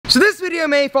So this video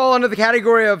may fall under the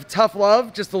category of tough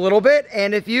love, just a little bit,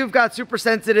 and if you've got super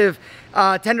sensitive,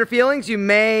 tender feelings, you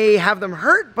may have them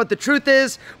hurt, but the truth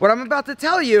is, what I'm about to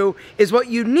tell you is what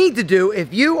you need to do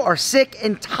if you are sick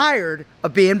and tired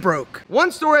of being broke.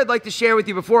 One story I'd like to share with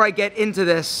you before I get into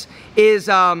this is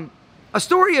a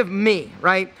story of me,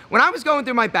 right? When I was going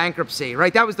through my bankruptcy,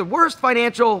 right? That was the worst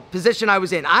financial position I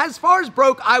was in. As far as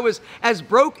broke, I was as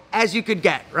broke as you could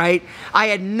get, right? I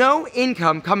had no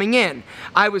income coming in.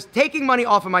 I was taking money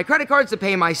off of my credit cards to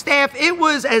pay my staff. It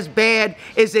was as bad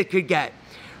as it could get,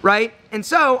 right? And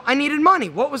so I needed money.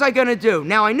 What was I gonna do?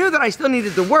 Now I knew that I still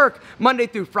needed to work Monday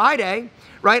through Friday,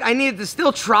 right? I needed to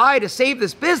still try to save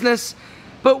this business,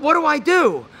 but what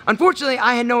do? Unfortunately,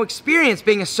 I had no experience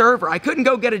being a server. I couldn't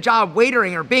go get a job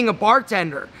waitering or being a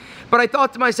bartender. But I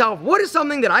thought to myself, what is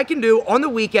something that I can do on the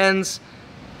weekends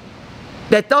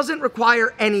that doesn't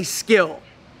require any skill?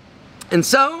 And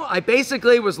so I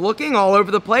basically was looking all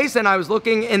over the place, and I was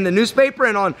looking in the newspaper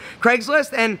and on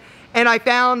Craigslist, and I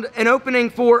found an opening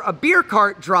for a beer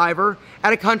cart driver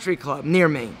at a country club near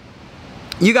me.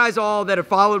 You guys all that have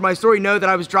followed my story know that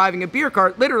I was driving a beer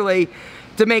cart literally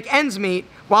to make ends meet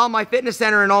while my fitness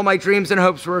center and all my dreams and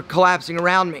hopes were collapsing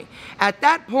around me. At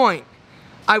that point,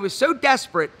 I was so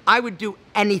desperate, I would do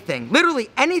anything, literally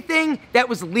anything that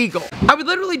was legal. I would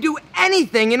literally do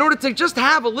anything in order to just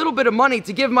have a little bit of money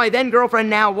to give my then girlfriend,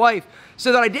 now wife,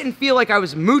 so that I didn't feel like I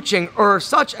was mooching or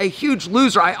such a huge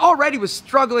loser. I already was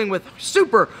struggling with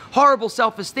super horrible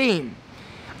self-esteem.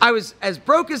 I was as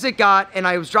broke as it got, and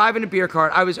I was driving a beer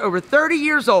cart. I was over 30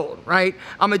 years old, right?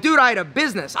 I'm a dude, I had a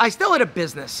business. I still had a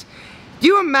business.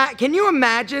 Can you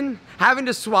imagine having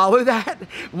to swallow that?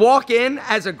 Walk in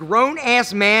as a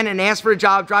grown-ass man and ask for a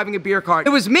job driving a beer cart.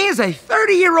 It was me as a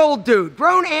 30-year-old dude,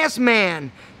 grown-ass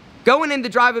man, going in to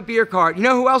drive a beer cart. You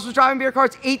know who else was driving beer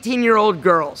carts? 18-year-old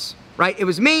girls, right? It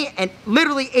was me and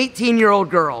literally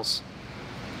 18-year-old girls.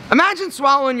 Imagine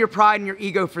swallowing your pride and your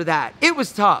ego for that. It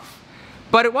was tough.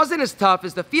 But it wasn't as tough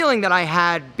as the feeling that I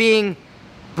had being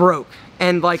broke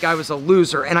and like I was a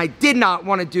loser, and I did not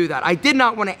want to do that. I did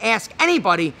not want to ask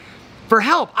anybody for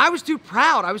help. I was too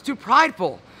proud. I was too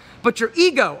prideful. But your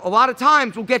ego, a lot of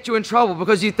times, will get you in trouble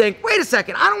because you think, wait a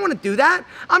second, I don't want to do that.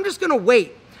 I'm just going to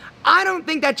wait. I don't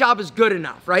think that job is good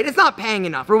enough, right? It's not paying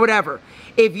enough or whatever.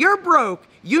 If you're broke,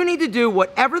 you need to do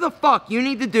whatever the fuck you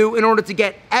need to do in order to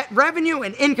get revenue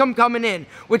and income coming in,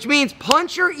 which means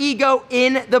punch your ego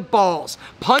in the balls.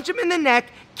 Punch him in the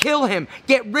neck, kill him,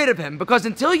 get rid of him, because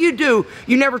until you do,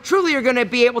 you never truly are gonna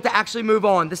be able to actually move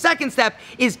on. The second step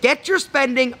is get your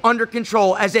spending under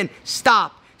control, as in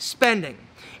stop spending.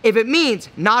 If it means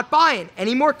not buying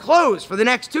any more clothes for the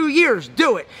next 2 years,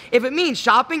 do it. If it means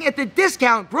shopping at the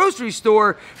discount grocery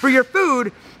store for your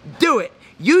food, do it.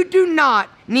 You do not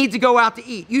need to go out to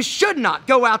eat. You should not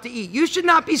go out to eat. You should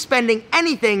not be spending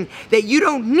anything that you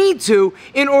don't need to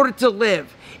in order to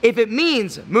live. If it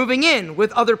means moving in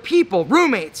with other people,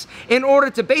 roommates, in order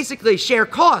to basically share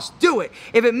costs, do it.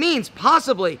 If it means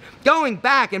possibly going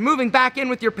back and moving back in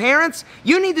with your parents,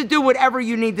 you need to do whatever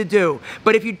you need to do.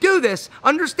 But if you do this,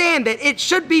 understand that it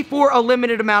should be for a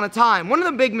limited amount of time. One of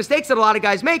the big mistakes that a lot of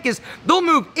guys make is they'll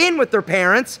move in with their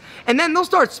parents and then they'll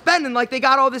start spending like they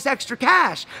got all this extra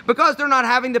cash because they're not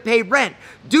having to pay rent.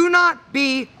 Do not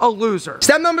be a loser.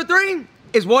 Step number 3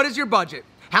 is, what is your budget?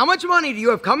 How much money do you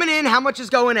have coming in? How much is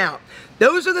going out?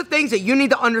 Those are the things that you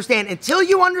need to understand. Until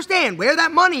you understand where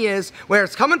that money is, where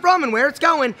it's coming from and where it's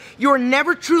going, you're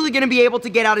never truly gonna be able to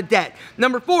get out of debt.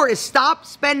 Number 4 is stop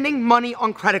spending money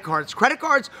on credit cards. Credit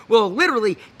cards will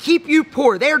literally keep you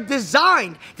poor. They're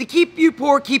designed to keep you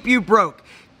poor, keep you broke.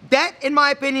 Debt, in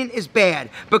my opinion, is bad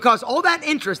because all that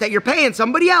interest that you're paying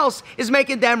somebody else is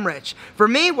making them rich. For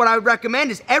me, what I would recommend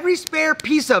is every spare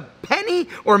piece of penny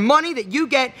or money that you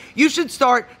get, you should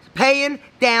start paying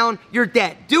down your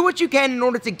debt. Do what you can in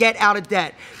order to get out of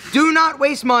debt. Do not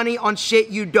waste money on shit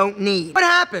you don't need. What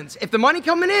happens if the money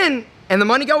coming in and the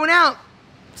money going out,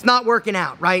 it's not working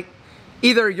out, right?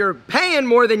 Either you're paying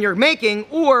more than you're making,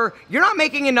 or you're not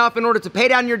making enough in order to pay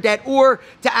down your debt or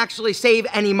to actually save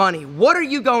any money. What are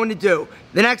you going to do?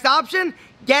 The next option,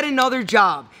 get another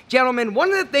job. Gentlemen,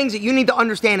 one of the things that you need to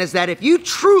understand is that if you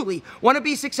truly want to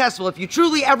be successful, if you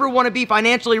truly ever want to be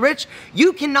financially rich,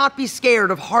 you cannot be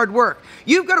scared of hard work.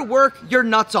 You've got to work your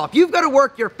nuts off. You've got to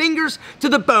work your fingers to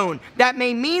the bone. That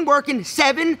may mean working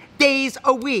 7 days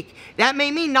a week. That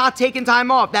may mean not taking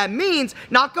time off. That means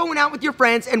not going out with your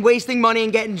friends and wasting money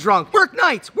and getting drunk. Work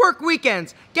nights, work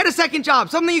weekends, get a second job,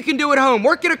 something you can do at home,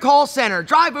 work at a call center,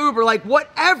 drive Uber, like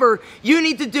whatever you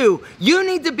need to do. You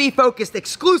need to be focused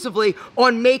exclusively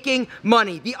on making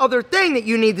money. The other thing that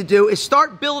you need to do is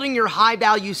start building your high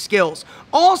value skills.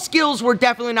 All skills were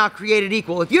definitely not created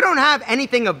equal. If you don't have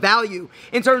anything of value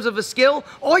in terms of a skill,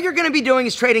 all you're gonna be doing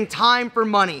is trading time for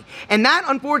money. And that,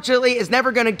 unfortunately, is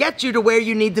never gonna get you to where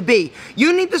you need to be.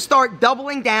 You need to start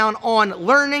doubling down on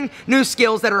learning new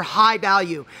skills that are high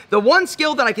value. The one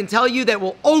skill that I can tell you that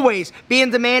will always be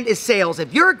in demand is sales.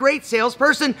 If you're a great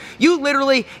salesperson, you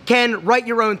literally can write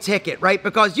your own ticket, right?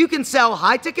 Because you can sell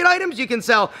high ticket items, you can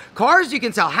sell cars, you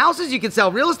can sell houses, you can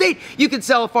sell real estate, you can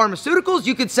sell pharmaceuticals,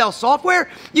 you can sell software,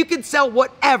 you can sell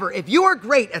whatever. If you are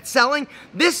great at selling,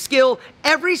 this skill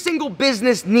every single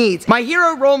business needs. My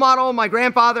hero role model, my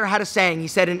grandfather, had a saying. He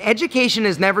said, an education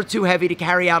is never too heavy to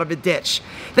carry out of a ditch.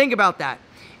 Think about that.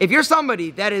 If you're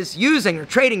somebody that is using or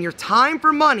trading your time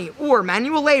for money or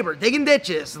manual labor, digging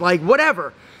ditches, like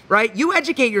whatever, right? You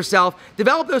educate yourself,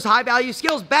 develop those high value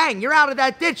skills, bang, you're out of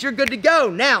that ditch, you're good to go.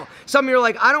 Now, some of you are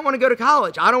like, I don't want to go to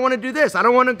college, I don't want to do this, I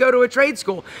don't want to go to a trade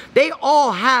school. They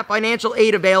all have financial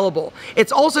aid available.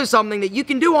 It's also something that you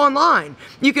can do online.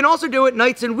 You can also do it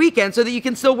nights and weekends so that you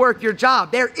can still work your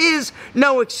job. There is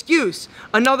no excuse.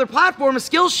 Another platform is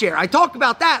Skillshare. I talk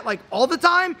about that like all the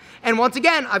time. And once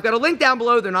again, I've got a link down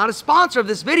below. They're not a sponsor of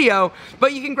this video,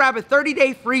 but you can grab a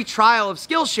 30-day free trial of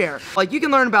Skillshare. Like, you can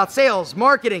learn about sales,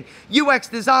 marketing, UX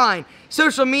design,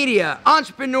 social media,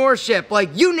 entrepreneurship, like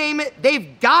you name it,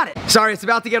 they've got it. Sorry, it's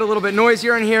about to get a little bit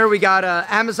noisier in here. We got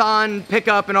Amazon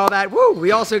pickup and all that. Woo,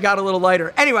 we also got a little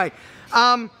lighter. Anyway,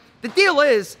 the deal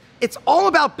is, it's all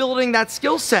about building that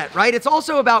skill set, right? It's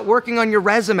also about working on your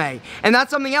resume. And that's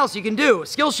something else you can do.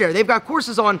 Skillshare, they've got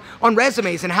courses on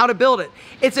resumes and how to build it.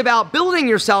 It's about building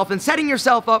yourself and setting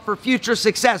yourself up for future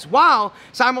success while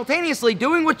simultaneously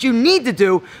doing what you need to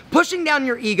do, pushing down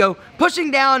your ego, pushing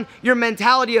down your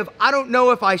mentality of, I don't know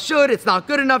if I should, it's not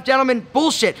good enough, gentlemen.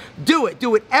 Bullshit. Do it.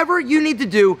 Do whatever you need to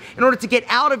do in order to get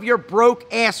out of your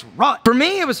broke ass rut. For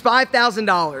me, it was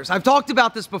 $5,000. I've talked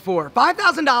about this before.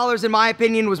 $5,000, in my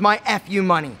opinion, was my FU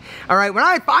money. All right, when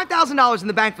I had $5,000 in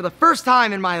the bank for the first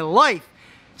time in my life,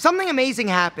 something amazing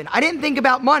happened. I didn't think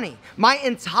about money. My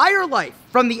entire life,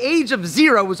 from the age of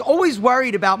 0, was always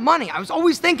worried about money. I was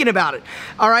always thinking about it.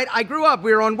 All right, I grew up,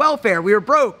 we were on welfare, we were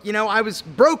broke. You know, I was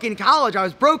broke in college, I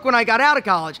was broke when I got out of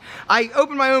college. I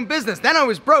opened my own business, then I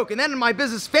was broke, and then my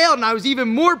business failed and I was even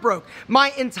more broke.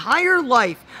 My entire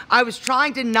life, I was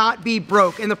trying to not be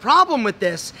broke. And the problem with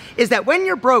this is that when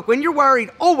you're broke, when you're worried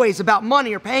always about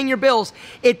money or paying your bills,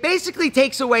 it basically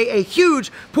takes away a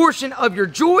huge portion of your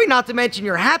joy, not to mention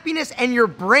your happiness and your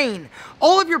brain.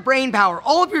 All of your brain power,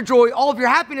 all of your joy, all of your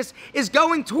happiness is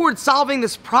going towards solving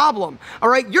this problem. All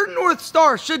right, your North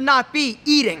Star should not be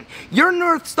eating. Your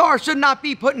North Star should not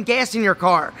be putting gas in your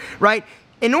car, right?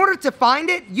 In order to find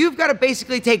it, you've got to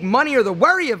basically take money or the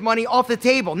worry of money off the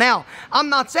table. Now, I'm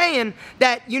not saying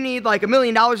that you need like $1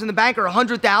 million in the bank or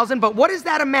 100,000, but what is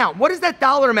that amount? What is that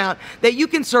dollar amount that you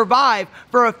can survive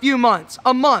for a few months,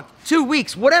 a month, 2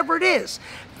 weeks, whatever it is?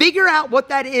 Figure out what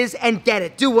that is and get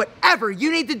it. Do whatever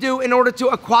you need to do in order to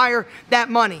acquire that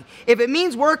money. If it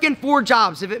means working 4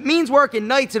 jobs, if it means working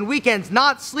nights and weekends,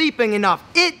 not sleeping enough,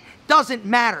 it doesn't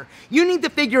matter. You need to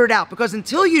figure it out, because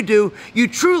until you do, you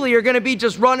truly are going to be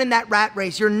just running that rat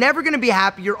race. You're never going to be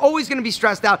happy. You're always going to be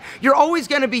stressed out. You're always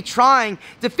going to be trying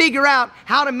to figure out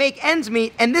how to make ends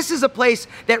meet. And this is a place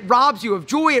that robs you of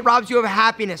joy. It robs you of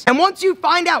happiness. And once you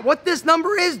find out what this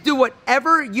number is, do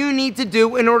whatever you need to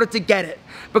do in order to get it.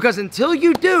 Because until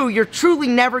you do, you're truly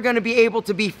never going to be able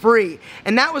to be free.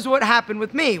 And that was what happened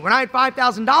with me. When I had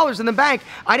 $5,000 in the bank,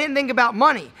 I didn't think about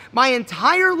money. My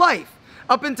entire life,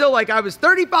 up until like I was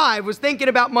 35, was thinking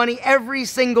about money every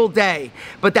single day.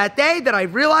 But that day that I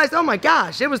realized, oh my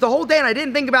gosh, it was the whole day and I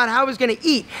didn't think about how I was gonna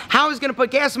eat, how I was gonna put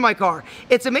gas in my car.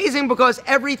 It's amazing because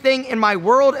everything in my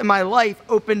world and my life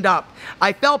opened up.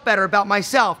 I felt better about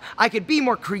myself. I could be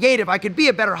more creative. I could be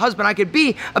a better husband. I could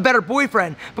be a better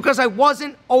boyfriend because I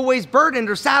wasn't always burdened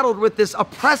or saddled with this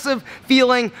oppressive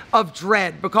feeling of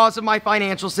dread because of my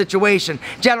financial situation.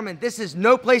 Gentlemen, this is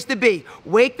no place to be.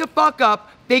 Wake the fuck up,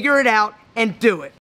 figure it out, and do it.